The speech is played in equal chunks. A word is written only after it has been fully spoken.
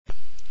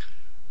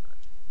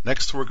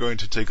Next, we're going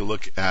to take a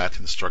look at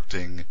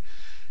constructing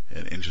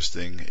an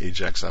interesting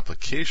Ajax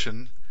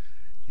application,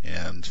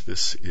 and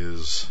this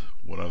is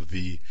one of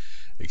the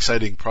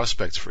exciting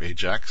prospects for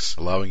Ajax,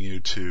 allowing you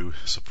to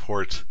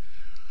support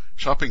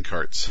shopping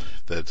carts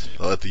that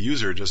let the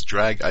user just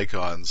drag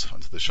icons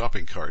onto the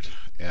shopping cart.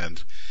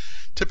 And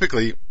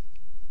typically,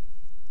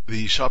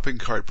 the shopping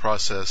cart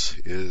process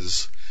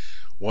is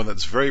one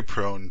that's very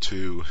prone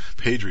to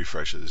page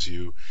refreshes.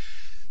 You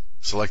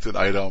select an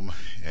item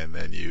and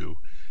then you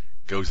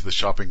go to the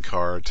shopping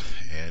cart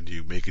and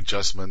you make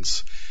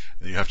adjustments,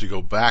 and you have to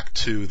go back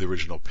to the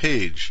original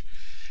page,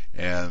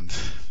 and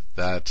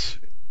that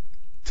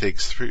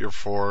takes 3 or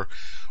 4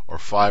 or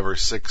 5 or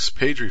 6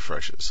 page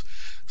refreshes.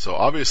 So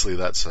obviously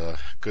that's a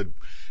good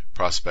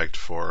prospect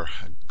for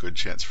a good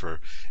chance for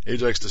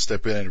Ajax to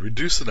step in and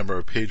reduce the number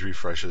of page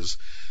refreshes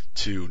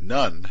to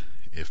none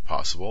if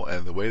possible.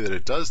 And the way that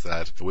it does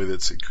that, the way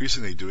that's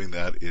increasingly doing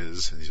that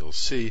is, as you'll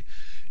see,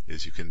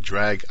 is you can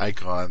drag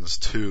icons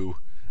to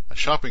a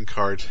shopping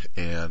cart,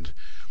 and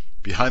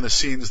behind the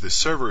scenes the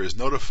server is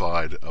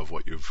notified of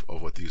what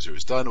the user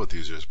has done, what the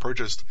user has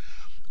purchased,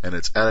 and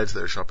it's added to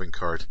their shopping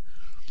cart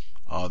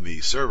on the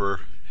server,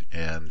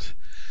 and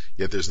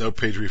yet there's no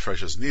page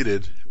refreshes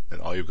needed, and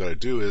all you've got to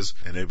do is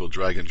enable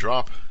drag and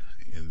drop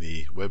in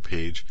the web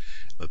page,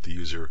 let the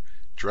user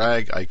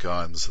drag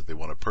icons that they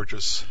want to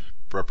purchase,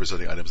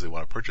 representing items they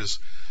want to purchase,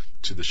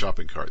 to the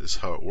shopping cart. This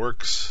is how it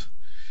works.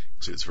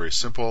 See, it's very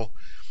simple.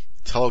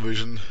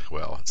 Television,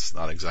 well, it's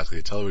not exactly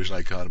a television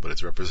icon, but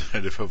it's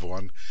representative of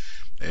one,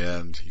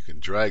 and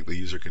the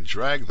user can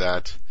drag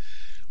that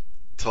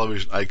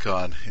television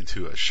icon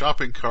into a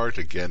shopping cart.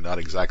 Again, not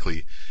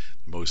exactly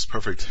the most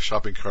perfect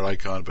shopping cart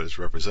icon, but it's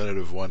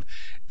representative of one,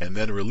 and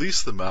then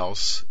release the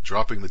mouse,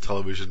 dropping the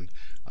television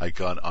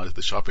icon onto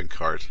the shopping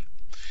cart.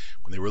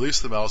 When they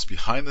release the mouse,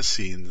 behind the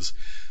scenes,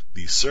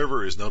 the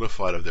server is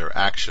notified of their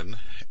action,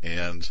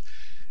 and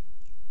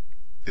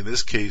in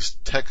this case,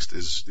 text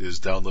is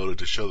downloaded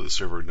to show that the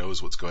server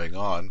knows what's going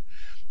on,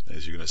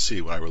 as you're going to see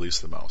when I release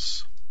the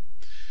mouse.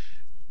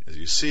 As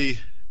you see,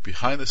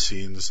 behind the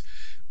scenes,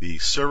 the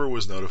server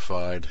was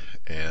notified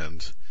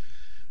and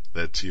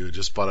that you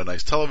just bought a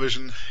nice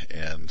television,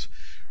 and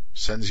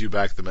sends you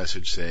back the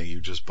message saying you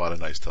just bought a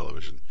nice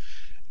television.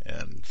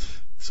 And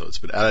so it's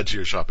been added to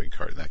your shopping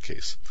cart in that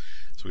case.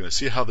 So we're going to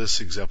see how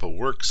this example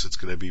works. It's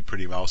going to be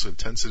pretty mouse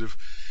intensive,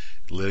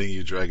 letting the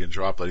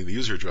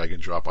user drag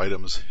and drop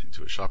items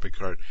into a shopping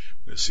cart.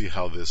 We're going to see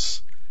how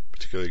this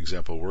particular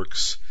example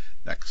works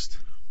next.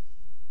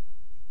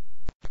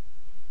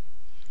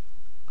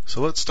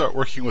 So let's start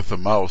working with the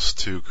mouse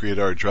to create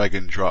our drag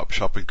and drop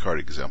shopping cart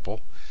example.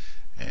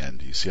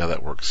 And you see how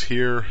that works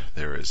here.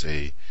 There is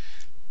a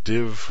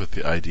div with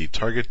the ID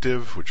target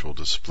div, which will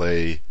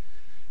display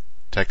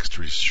text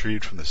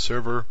retrieved from the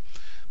server.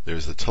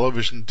 There's the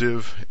television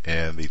div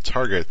and the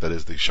target, that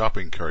is the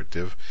shopping cart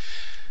div.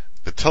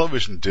 The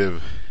television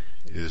div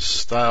is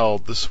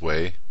styled this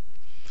way,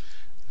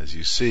 as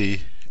you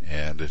see,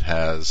 and it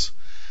has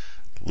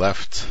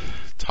left,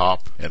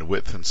 top, and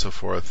width and so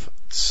forth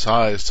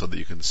sized so that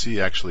you can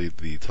see actually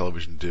the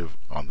television div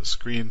on the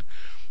screen.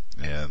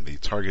 And the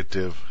target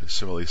div is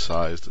similarly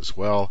sized as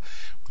well,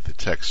 with the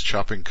text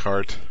shopping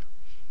cart,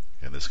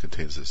 and this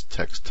contains this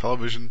text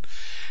television.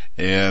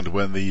 And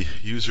when the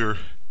user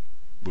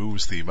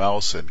moves the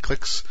mouse and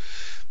clicks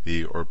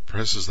or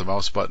presses the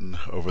mouse button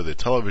over the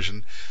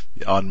television,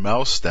 the on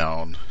mouse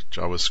down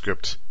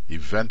JavaScript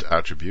event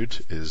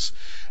attribute is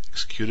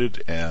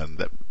executed, and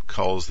that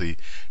calls the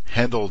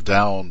handle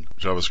down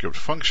JavaScript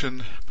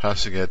function,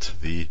 passing it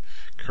the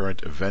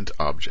current event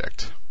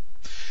object.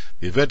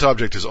 The event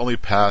object is only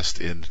passed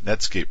in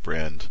Netscape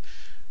brand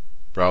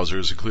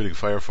browsers, including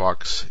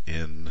Firefox.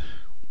 In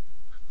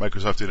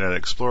Microsoft Internet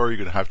Explorer, you're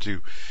going to have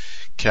to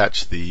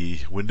catch the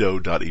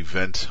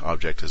window.event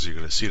object, as you're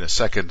going to see in a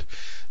second.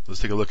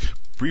 Let's take a look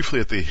briefly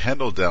at the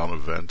handle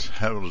down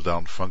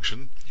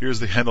function. Here's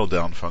the handle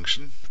down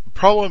function. The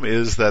problem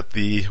is that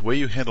the way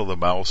you handle the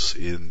mouse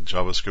in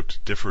JavaScript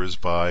differs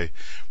by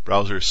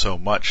browser so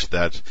much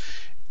that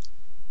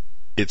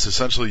it's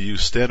essentially you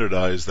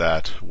standardize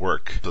that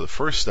work. So the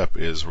first step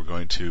is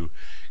in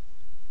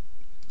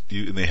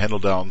the handle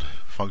down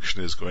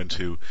function is going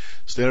to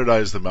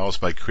standardize the mouse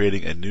by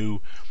creating a new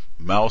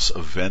mouse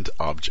event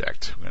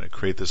object. We're going to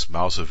create this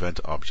mouse event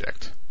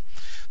object.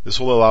 This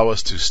will allow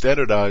us to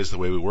standardize the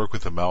way we work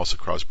with the mouse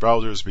across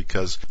browsers,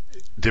 because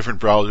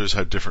different browsers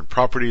have different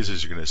properties,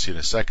 as you're going to see in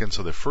a second.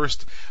 So the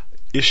first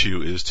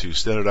issue is to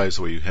standardize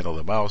the way you handle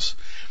the mouse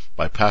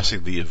by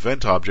passing the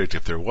event object,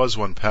 if there was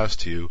one passed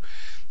to you,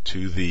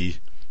 to the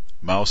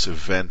mouse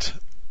event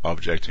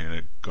object.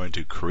 You're going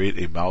to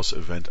create a mouse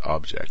event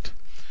object.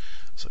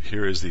 So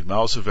here is the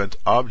mouse event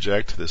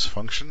object, this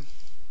function,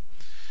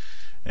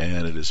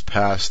 and it is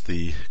passed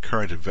the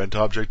current event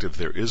object if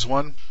there is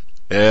one.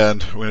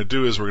 And what we're going to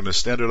do is we're going to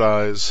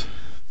standardize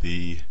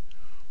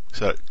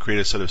create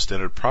a set of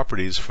standard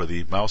properties for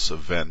the mouse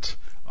event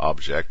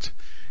object,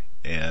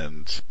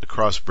 and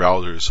across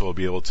browsers, so we'll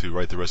be able to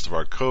write the rest of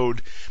our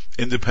code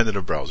independent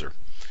of browser.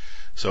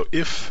 So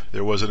if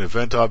there was an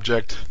event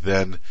object,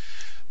 then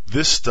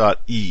this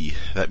 .e,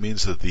 that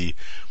means that the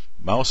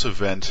mouse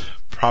event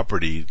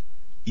property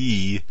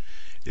E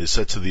is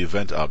set to the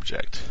event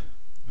object.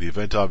 The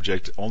event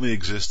object only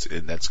exists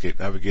in Netscape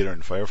Navigator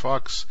and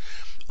Firefox.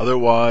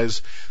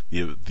 Otherwise,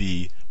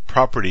 the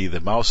property,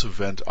 the mouse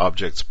event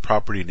object's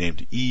property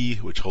named E,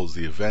 which holds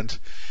the event,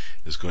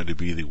 is going to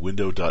be the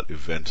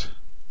window.event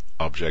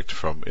object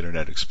from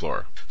Internet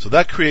Explorer. So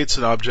that creates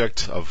an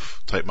object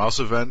of type mouse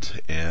event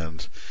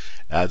and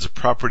adds a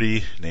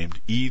property named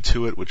E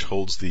to it, which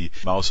holds the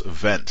mouse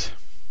event.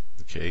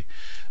 Okay,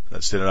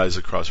 that's standardized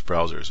across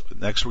browsers.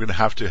 Next, we're going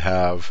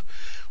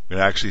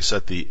to actually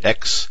set the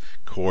X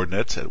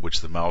coordinate at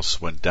which the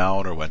mouse went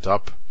down or went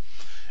up,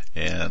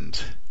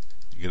 and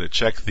you're going to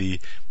check the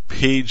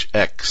page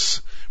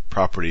X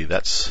property.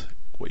 That's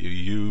what you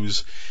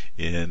use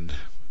in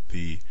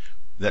the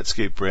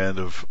Netscape brand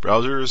of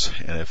browsers,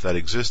 and if that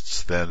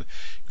exists, then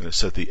you're going to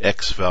set the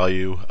X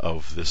value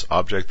of this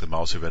object, the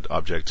mouse event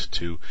object,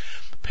 to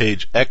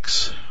page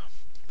X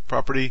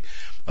property.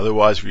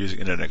 Otherwise, if you're using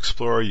Internet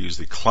Explorer, use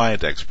the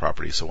client X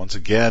property. So once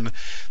again,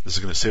 this is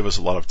going to save us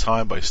a lot of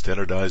time by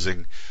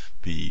standardizing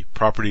the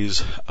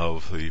properties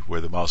of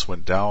where the mouse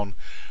went down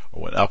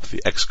or went up.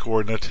 The X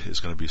coordinate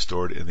is going to be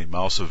stored in the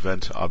mouse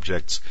event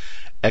object's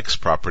X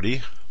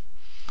property.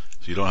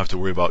 So you don't have to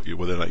worry about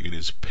whether or not you can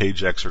use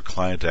page X or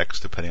client X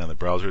depending on the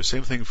browser.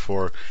 Same thing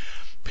for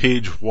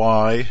page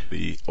Y,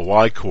 the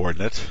Y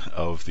coordinate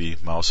of the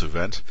mouse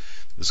event.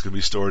 This is going to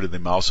be stored in the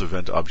mouse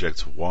event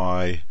object's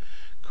Y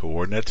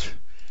coordinate.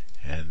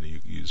 And you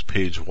use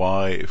page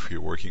Y if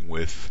you're working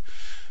with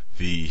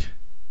the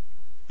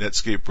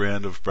Netscape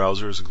brand of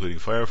browsers, including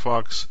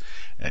Firefox,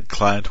 and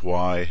client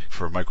Y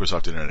for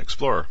Microsoft Internet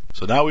Explorer.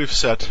 So now we've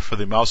set, for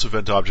the mouse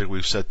event object,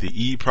 we've set the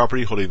E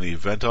property holding the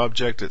event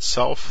object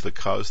itself that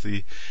caused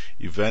the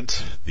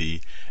event.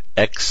 The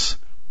X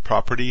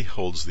property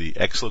holds the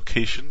X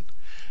location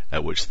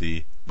at which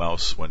the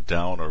mouse went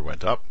down or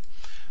went up.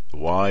 The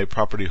Y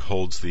property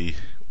holds the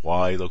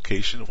Y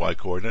location, Y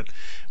coordinate,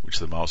 which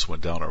the mouse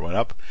went down or went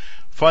up.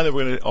 Finally,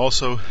 we're going to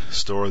also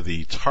store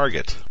the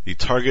target. The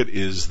target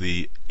is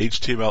the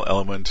HTML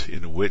element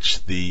in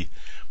which the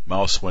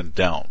mouse went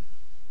down.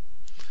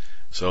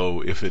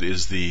 So if it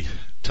is the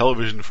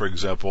television, for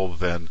example,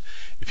 then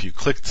if you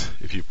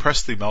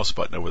press the mouse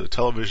button over the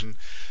television,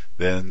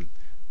 then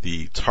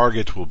the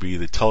target will be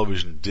the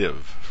television div,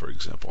 for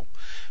example.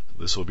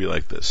 So this will be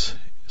like this.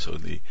 So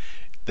in the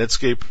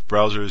Netscape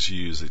browsers,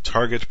 you use the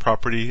target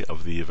property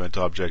of the event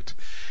object,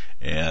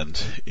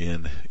 and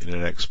in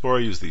Internet Explorer,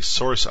 use the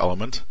source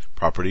element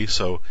property.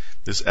 So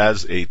this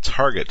adds a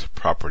target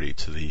property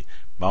to the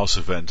mouse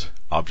event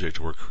object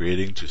we're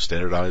creating to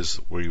standardize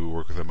where you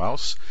work with a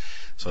mouse.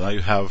 So now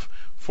you have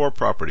four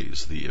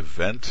properties. The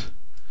event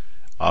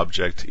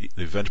object,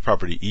 the event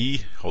property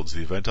E holds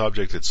the event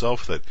object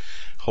itself that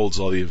holds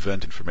all the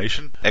event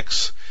information.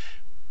 X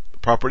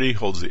property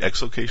holds the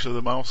X location of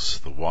the mouse.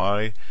 The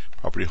Y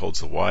property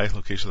holds the Y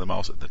location of the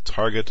mouse, and the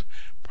target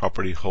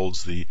property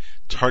holds the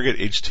target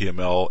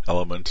HTML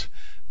element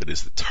that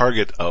is the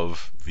target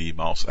of the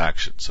mouse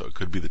action. So it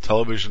could be the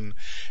television,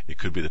 it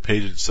could be the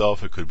page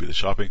itself, it could be the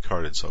shopping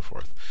cart, and so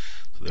forth.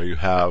 So there you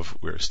have,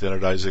 we're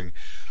standardizing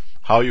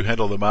how you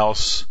handle the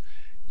mouse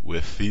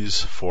with these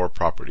four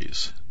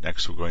properties.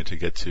 Next, we're going to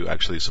get to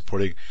actually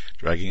supporting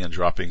dragging and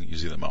dropping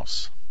using the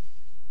mouse.